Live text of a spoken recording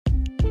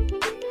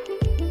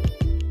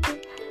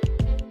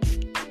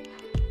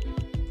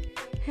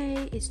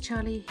Hey, it's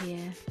Charlie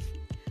here.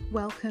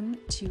 Welcome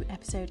to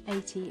episode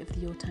 80 of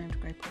the Your Time to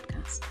Grow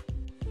podcast.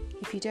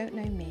 If you don't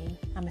know me,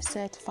 I'm a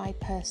certified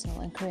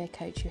personal and career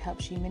coach who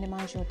helps you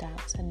minimise your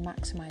doubts and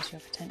maximise your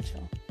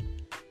potential.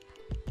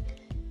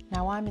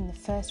 Now I'm in the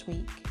first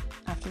week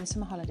after the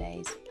summer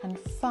holidays and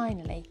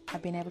finally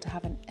I've been able to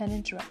have an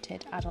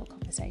uninterrupted adult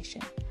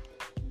conversation.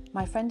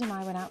 My friend and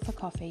I went out for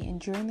coffee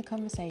and during the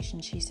conversation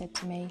she said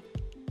to me,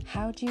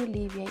 "How do you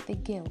alleviate the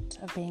guilt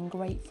of being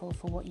grateful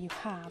for what you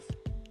have,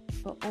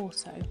 but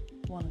also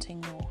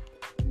wanting more?"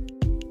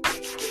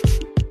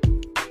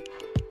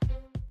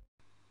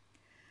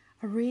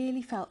 I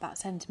really felt that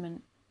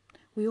sentiment.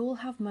 We all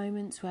have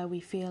moments where we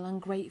feel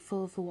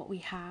ungrateful for what we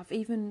have,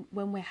 even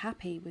when we're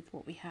happy with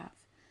what we have.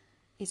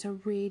 It's a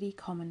really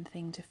common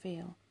thing to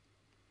feel.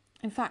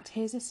 In fact,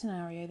 here's a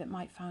scenario that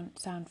might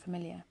sound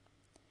familiar.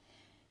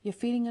 You're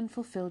feeling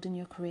unfulfilled in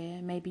your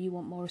career. Maybe you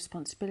want more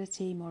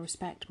responsibility, more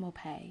respect, more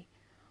pay.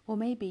 Or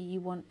maybe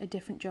you want a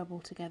different job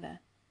altogether.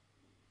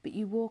 But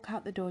you walk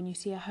out the door and you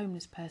see a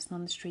homeless person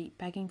on the street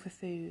begging for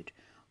food,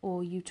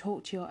 or you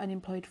talk to your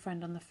unemployed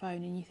friend on the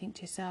phone and you think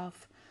to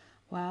yourself,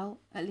 well,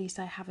 at least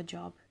I have a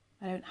job.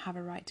 I don't have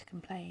a right to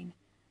complain.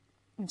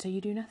 And so you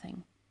do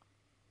nothing.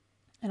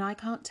 And I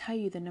can't tell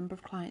you the number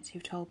of clients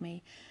who've told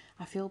me,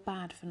 I feel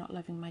bad for not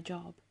loving my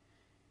job.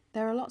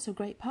 There are lots of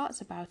great parts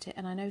about it,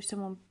 and I know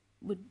someone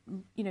would,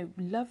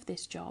 love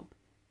this job,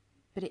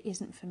 but it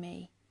isn't for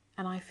me.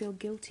 And I feel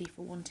guilty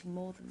for wanting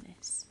more than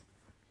this.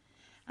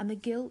 And the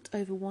guilt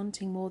over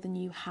wanting more than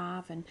you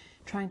have and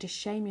trying to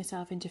shame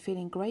yourself into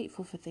feeling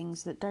grateful for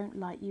things that don't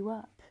light you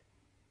up.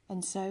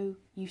 And so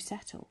you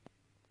settle.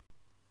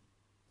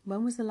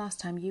 When was the last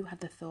time you had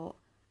the thought,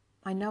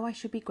 I know I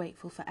should be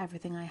grateful for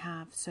everything I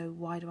have, so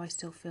why do I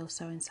still feel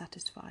so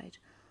unsatisfied?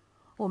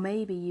 Or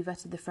maybe you've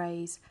uttered the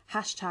phrase,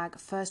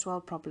 #first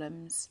world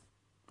problems.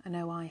 I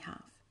know I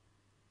have.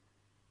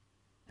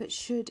 But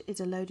should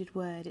is a loaded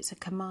word. It's a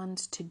command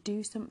to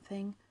do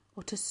something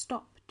or to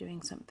stop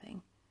doing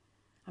something.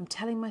 I'm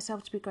telling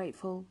myself to be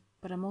grateful,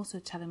 but I'm also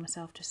telling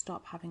myself to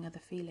stop having other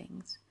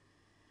feelings.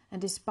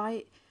 And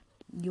despite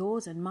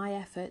yours and my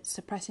efforts,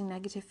 suppressing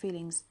negative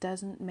feelings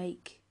doesn't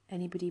make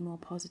anybody more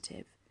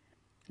positive.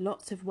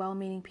 Lots of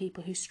well-meaning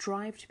people who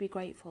strive to be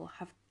grateful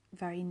have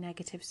very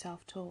negative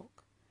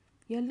self-talk.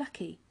 You're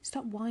lucky.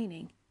 Stop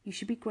whining. You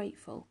should be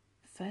grateful.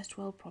 First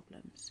world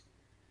problems.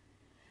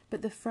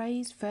 But the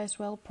phrase first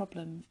world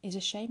problem is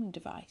a shaming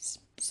device.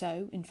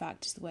 So, in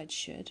fact, is the word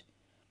should.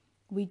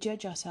 We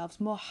judge ourselves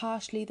more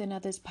harshly than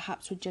others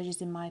perhaps would judge us,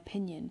 in my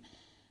opinion.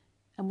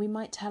 And we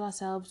might tell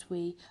ourselves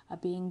we are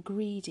being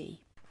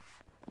greedy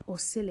or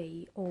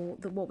silly or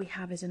that what we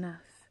have is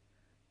enough.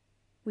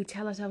 We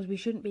tell ourselves we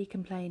shouldn't be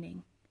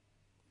complaining.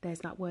 There's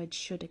that word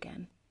should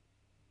again.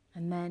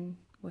 And then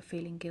we're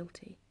feeling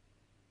guilty.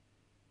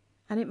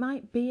 And it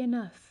might be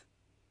enough.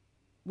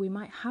 We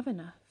might have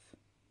enough.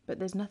 But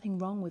there's nothing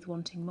wrong with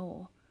wanting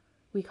more.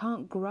 We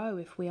can't grow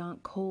if we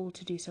aren't called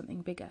to do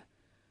something bigger.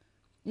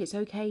 It's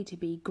okay to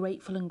be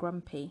grateful and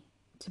grumpy,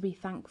 to be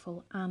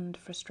thankful and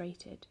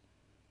frustrated.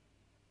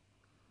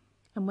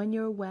 And when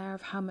you're aware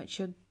of how much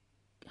you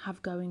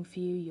have going for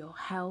you, your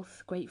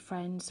health, great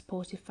friends,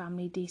 supportive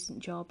family, decent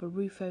job, a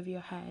roof over your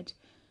head,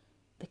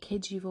 the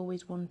kids you've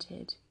always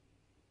wanted,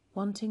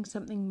 wanting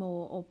something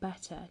more or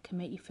better can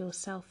make you feel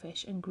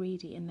selfish and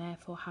greedy and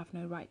therefore have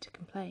no right to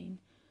complain.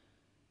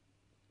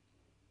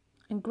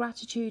 And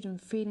gratitude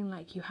and feeling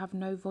like you have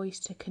no voice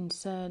to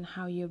concern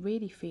how you're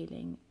really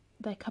feeling,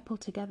 they're coupled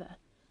together.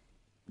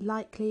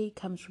 Likely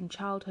comes from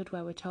childhood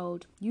where we're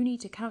told, you need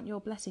to count your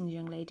blessings,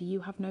 young lady, you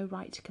have no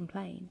right to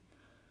complain.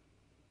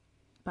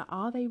 But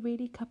are they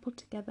really coupled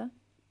together?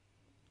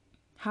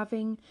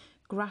 Having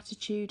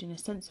gratitude and a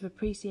sense of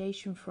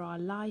appreciation for our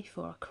life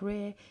or our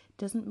career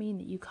doesn't mean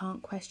that you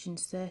can't question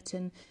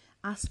certain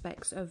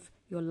aspects of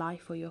your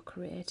life or your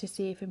career to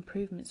see if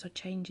improvements or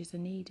changes are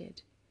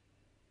needed.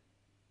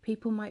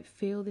 People might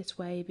feel this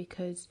way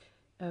because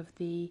of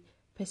the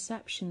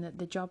perception that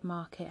the job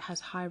market has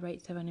high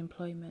rates of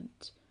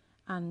unemployment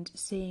and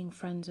seeing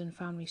friends and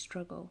family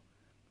struggle.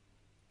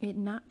 It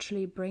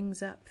naturally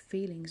brings up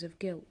feelings of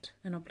guilt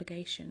and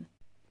obligation.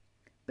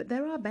 But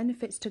there are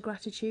benefits to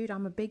gratitude.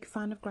 I'm a big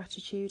fan of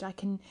gratitude. I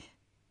can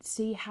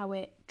see how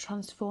it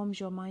transforms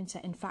your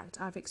mindset. In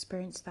fact, I've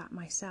experienced that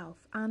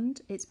myself,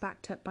 and it's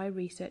backed up by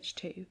research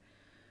too.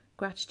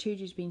 Gratitude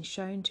has been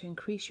shown to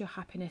increase your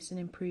happiness and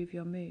improve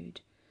your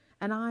mood.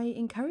 And I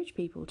encourage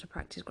people to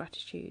practice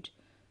gratitude.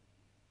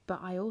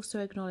 But I also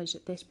acknowledge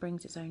that this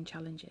brings its own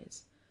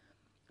challenges.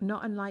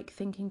 Not unlike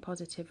thinking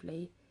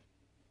positively,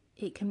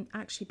 it can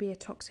actually be a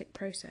toxic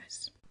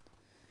process.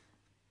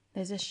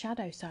 There's a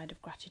shadow side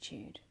of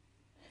gratitude.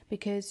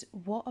 Because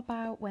what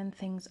about when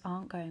things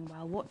aren't going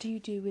well? What do you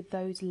do with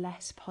those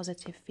less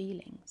positive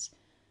feelings?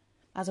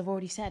 As I've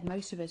already said,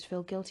 most of us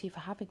feel guilty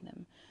for having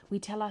them. We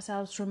tell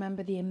ourselves to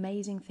remember the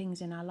amazing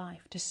things in our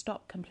life, to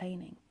stop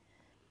complaining.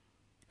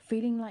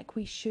 Feeling like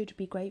we should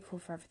be grateful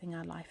for everything in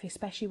our life,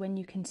 especially when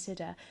you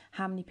consider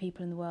how many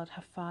people in the world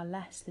have far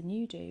less than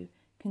you do,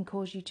 can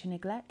cause you to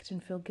neglect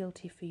and feel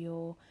guilty for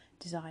your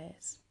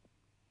desires.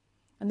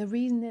 And the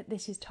reason that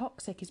this is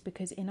toxic is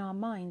because in our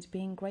minds,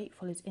 being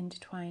grateful is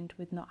intertwined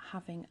with not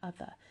having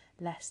other,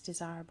 less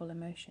desirable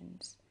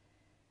emotions.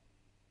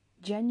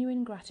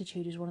 Genuine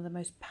gratitude is one of the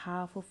most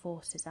powerful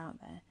forces out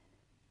there,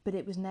 but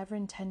it was never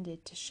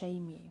intended to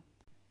shame you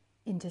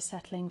into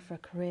settling for a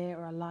career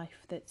or a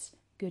life that's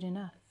good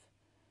enough.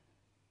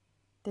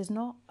 There's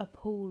not a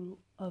pool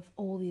of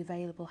all the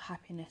available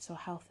happiness or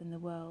health in the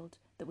world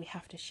that we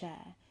have to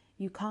share.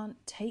 You can't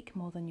take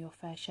more than your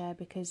fair share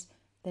because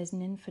there's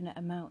an infinite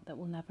amount that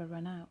will never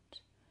run out.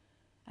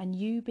 And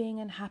you being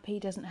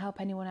unhappy doesn't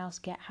help anyone else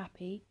get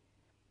happy.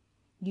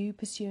 You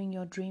pursuing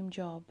your dream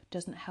job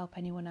doesn't help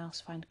anyone else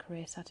find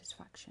career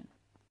satisfaction.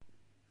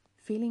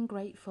 Feeling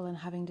grateful and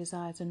having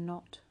desires are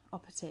not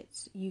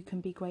opposites. You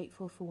can be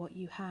grateful for what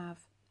you have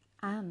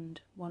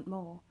and want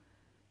more.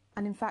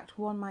 And in fact,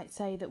 one might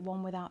say that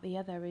one without the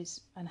other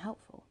is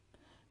unhelpful.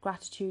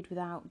 Gratitude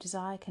without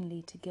desire can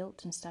lead to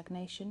guilt and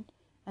stagnation,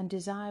 and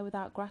desire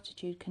without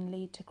gratitude can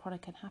lead to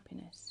chronic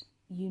unhappiness.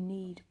 You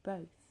need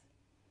both.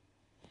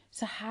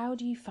 So how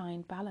do you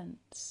find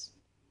balance?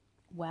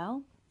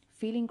 Well,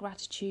 feeling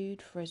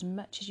gratitude for as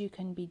much as you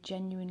can be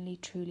genuinely,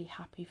 truly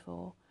happy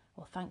for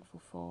or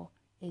thankful for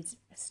is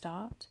a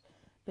start.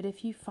 But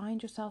if you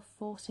find yourself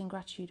forcing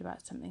gratitude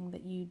about something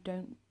that you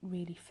don't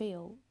really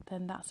feel,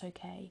 then that's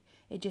okay.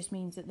 It just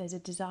means that there's a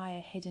desire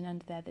hidden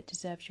under there that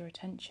deserves your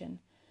attention.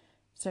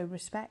 So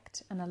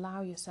respect and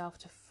allow yourself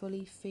to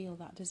fully feel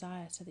that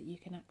desire so that you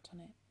can act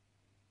on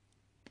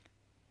it.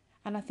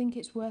 And I think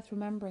it's worth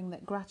remembering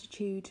that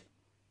gratitude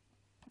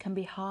can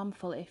be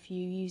harmful if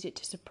you use it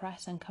to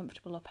suppress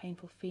uncomfortable or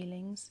painful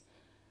feelings.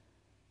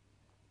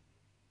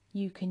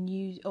 You can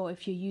use, or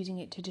if you're using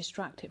it to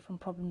distract it from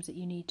problems that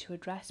you need to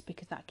address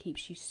because that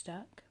keeps you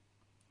stuck.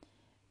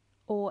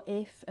 Or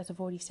if, as I've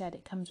already said,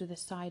 it comes with a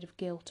side of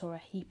guilt or a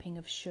heaping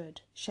of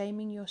should.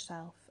 Shaming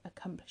yourself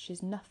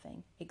accomplishes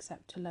nothing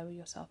except to lower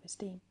your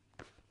self-esteem.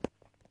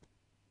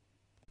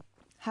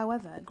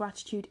 However,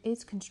 gratitude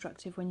is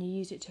constructive when you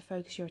use it to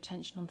focus your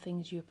attention on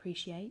things you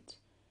appreciate.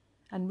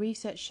 And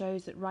research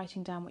shows that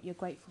writing down what you're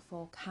grateful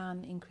for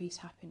can increase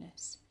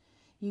happiness.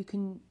 You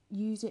can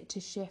use it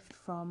to shift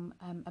from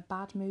a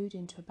bad mood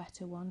into a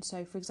better one.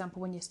 So, for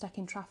example, when you're stuck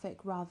in traffic,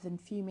 rather than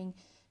fuming,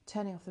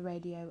 turning off the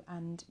radio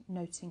and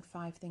noticing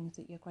 5 things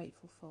that you're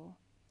grateful for.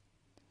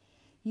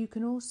 You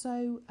can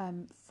also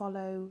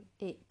follow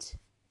it,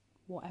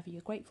 whatever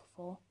you're grateful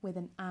for, with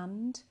an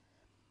and.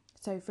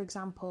 So, for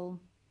example,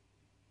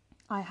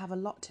 I have a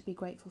lot to be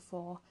grateful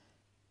for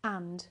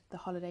and the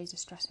holidays are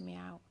stressing me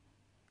out.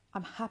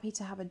 I'm happy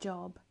to have a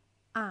job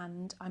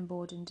and I'm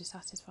bored and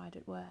dissatisfied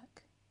at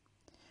work.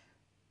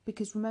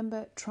 Because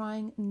remember,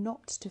 trying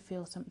not to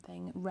feel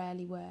something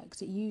rarely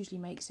works. It usually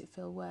makes it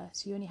feel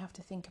worse. You only have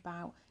to think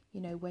about,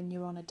 when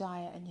you're on a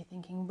diet and you're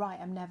thinking, right,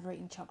 I'm never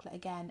eating chocolate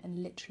again,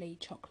 and literally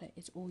chocolate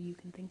is all you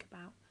can think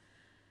about.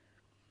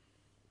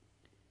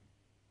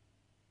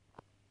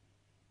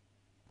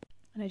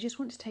 And I just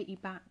want to take you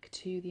back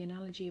to the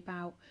analogy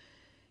about,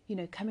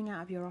 coming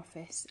out of your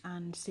office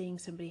and seeing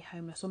somebody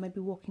homeless, or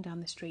maybe walking down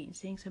the street and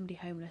seeing somebody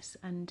homeless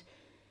and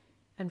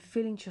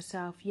feeling to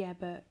yourself, yeah,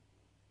 but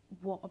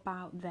what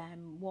about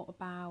them? What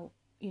about,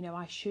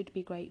 I should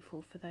be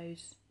grateful for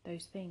those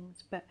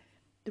things. But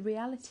the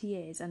reality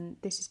is, and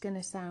this is going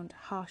to sound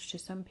harsh to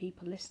some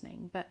people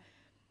listening, but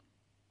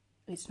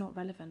it's not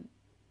relevant.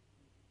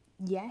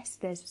 Yes,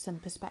 there's some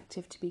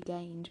perspective to be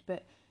gained,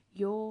 but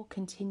your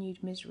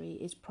continued misery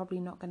is probably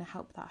not going to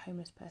help that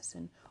homeless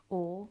person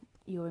or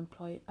your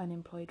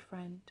unemployed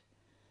friend.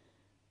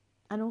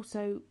 And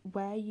also,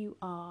 where you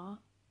are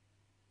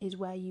is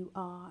where you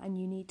are, and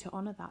you need to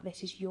honour that.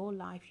 This is your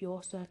life,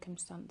 your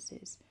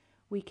circumstances.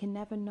 We can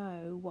never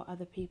know what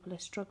other people are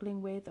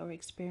struggling with or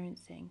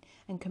experiencing,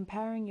 and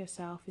comparing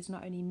yourself is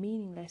not only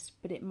meaningless,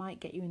 but it might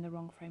get you in the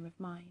wrong frame of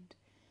mind.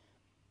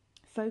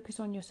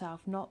 Focus on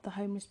yourself, not the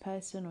homeless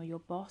person or your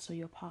boss or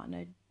your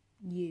partner,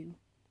 you.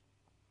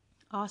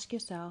 Ask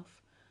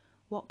yourself,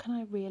 what can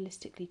I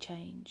realistically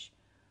change?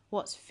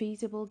 What's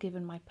feasible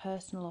given my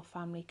personal or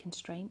family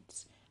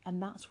constraints?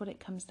 And that's what it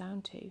comes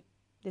down to.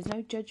 There's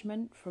no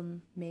judgment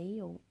from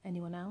me or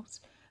anyone else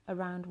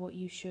around what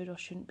you should or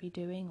shouldn't be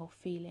doing or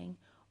feeling,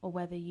 or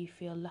whether you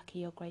feel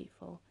lucky or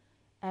grateful.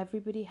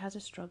 Everybody has a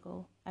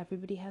struggle,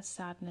 everybody has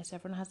sadness,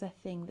 everyone has their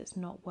thing that's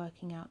not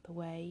working out the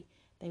way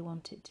they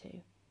want it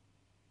to.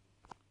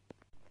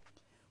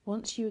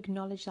 Once you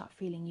acknowledge that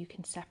feeling, you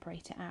can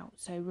separate it out.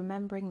 So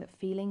remembering that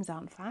feelings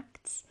aren't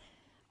facts.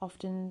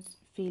 Often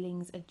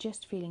feelings are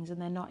just feelings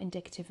and they're not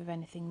indicative of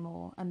anything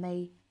more, and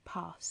they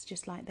pass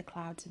just like the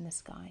clouds in the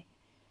sky.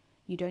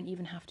 You don't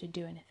even have to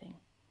do anything.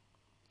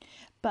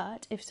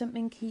 But if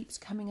something keeps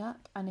coming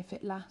up, and if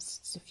it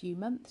lasts a few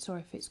months, or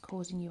if it's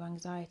causing you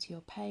anxiety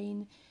or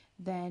pain,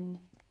 then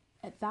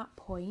at that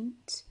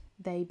point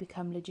they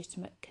become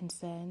legitimate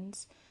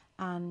concerns.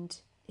 And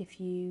if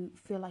you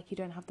feel like you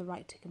don't have the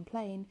right to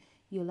complain,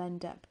 you'll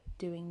end up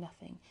doing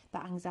nothing.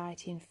 That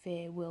anxiety and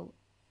fear will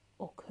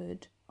or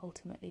could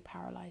ultimately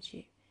paralyse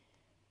you.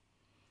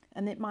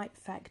 And it might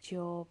affect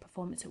your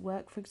performance at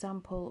work, for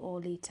example, or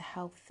lead to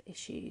health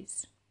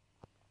issues.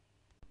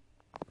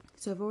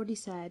 So I've already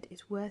said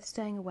it's worth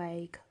staying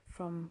away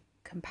from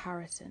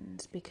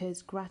comparisons,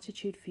 because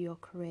gratitude for your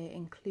career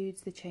includes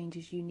the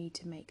changes you need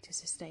to make to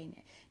sustain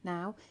it.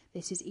 Now,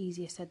 this is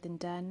easier said than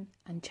done,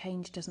 and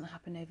change doesn't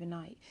happen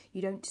overnight.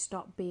 You don't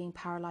stop being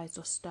paralysed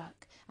or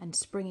stuck and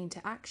spring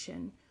into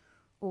action.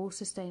 All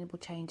sustainable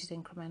change is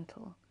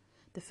incremental.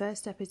 The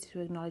first step is to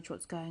acknowledge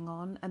what's going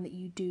on and that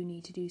you do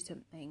need to do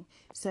something.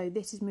 So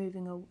this is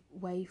moving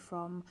away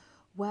from,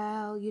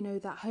 well,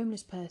 that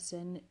homeless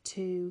person,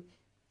 to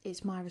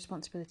it's my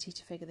responsibility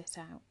to figure this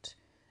out.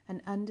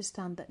 And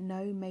understand that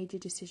no major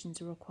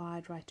decisions are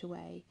required right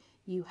away.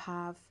 You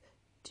have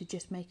to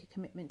just make a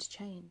commitment to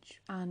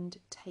change and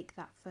take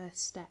that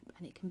first step,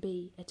 and it can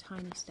be a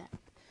tiny step.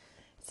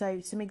 So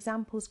some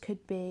examples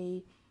could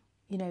be,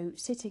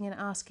 sitting and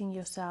asking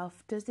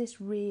yourself, does this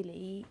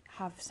really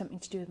have something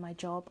to do with my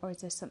job, or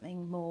is there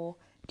something more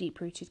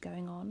deep-rooted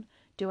going on?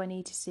 Do I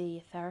need to see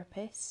a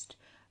therapist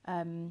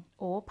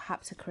or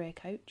perhaps a career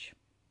coach?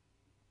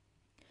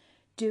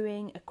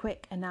 Doing a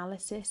quick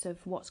analysis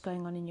of what's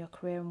going on in your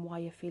career and why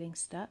you're feeling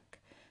stuck.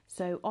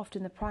 So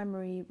often the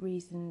primary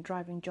reason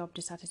driving job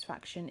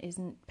dissatisfaction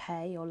isn't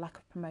pay or lack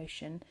of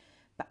promotion,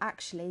 but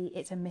actually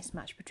it's a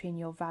mismatch between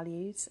your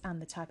values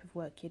and the type of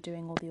work you're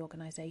doing or the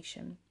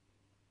organisation.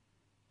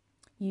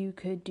 You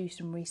could do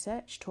some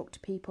research, talk to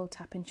people,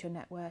 tap into your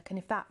network, and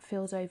if that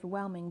feels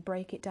overwhelming,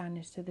 break it down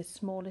into the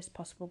smallest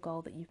possible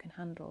goal that you can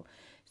handle.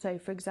 So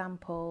for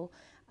example,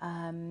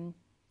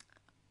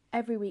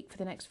 every week for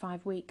the next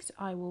 5 weeks,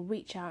 I will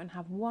reach out and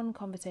have one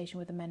conversation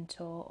with a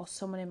mentor or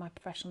someone in my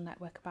professional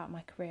network about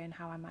my career and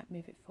how I might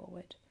move it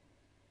forward.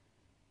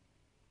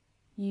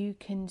 You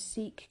can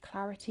seek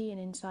clarity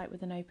and insight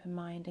with an open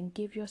mind and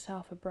give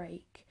yourself a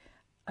break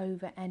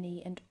over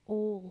any and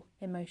all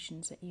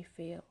emotions that you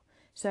feel.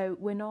 So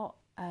we're not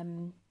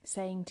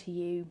saying to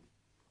you,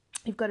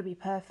 you've got to be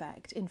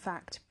perfect. In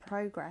fact,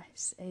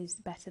 progress is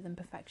better than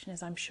perfection,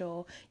 as I'm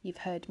sure you've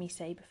heard me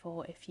say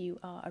before if you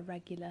are a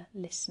regular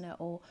listener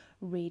or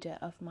reader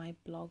of my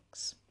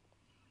blogs.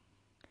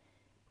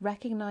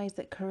 Recognise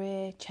that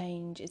career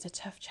change is a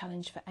tough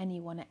challenge for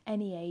anyone at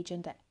any age,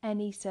 under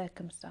any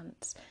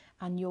circumstance,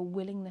 and your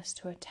willingness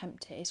to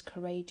attempt it is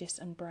courageous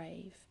and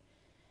brave.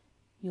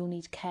 You'll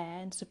need care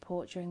and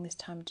support during this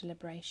time of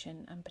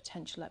deliberation and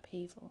potential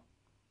upheaval.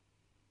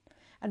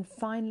 And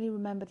finally,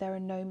 remember there are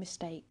no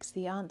mistakes.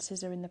 The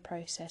answers are in the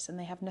process, and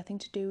they have nothing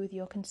to do with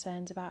your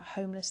concerns about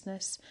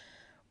homelessness,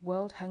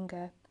 world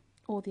hunger,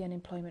 or the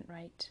unemployment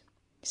rate.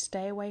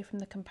 Stay away from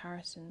the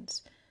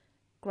comparisons.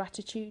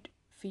 Gratitude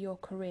for your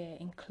career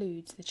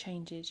includes the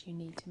changes you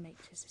need to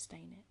make to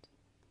sustain it.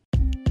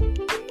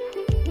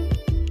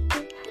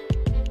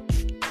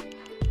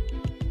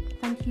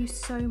 Thank you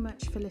so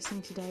much for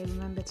listening today.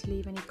 Remember to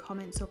leave any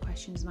comments or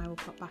questions and I will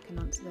pop back and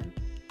answer them.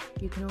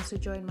 You can also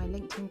join my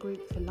LinkedIn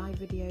group for live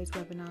videos,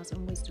 webinars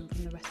and wisdom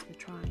from the rest of the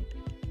tribe.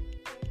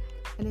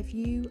 And if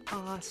you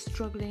are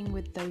struggling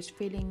with those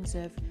feelings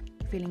of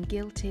feeling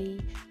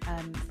guilty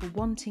for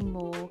wanting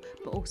more,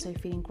 but also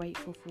feeling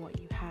grateful for what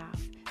you have,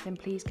 then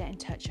please get in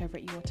touch over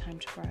at Your Time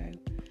to Grow,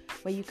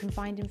 where you can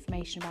find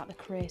information about the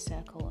Career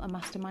Circle, a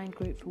mastermind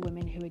group for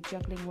women who are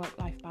juggling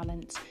work-life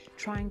balance,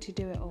 trying to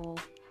do it all,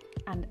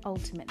 and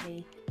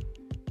ultimately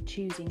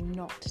choosing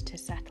not to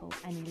settle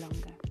any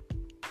longer.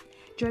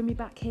 Join me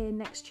back here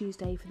next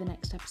Tuesday for the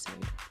next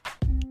episode.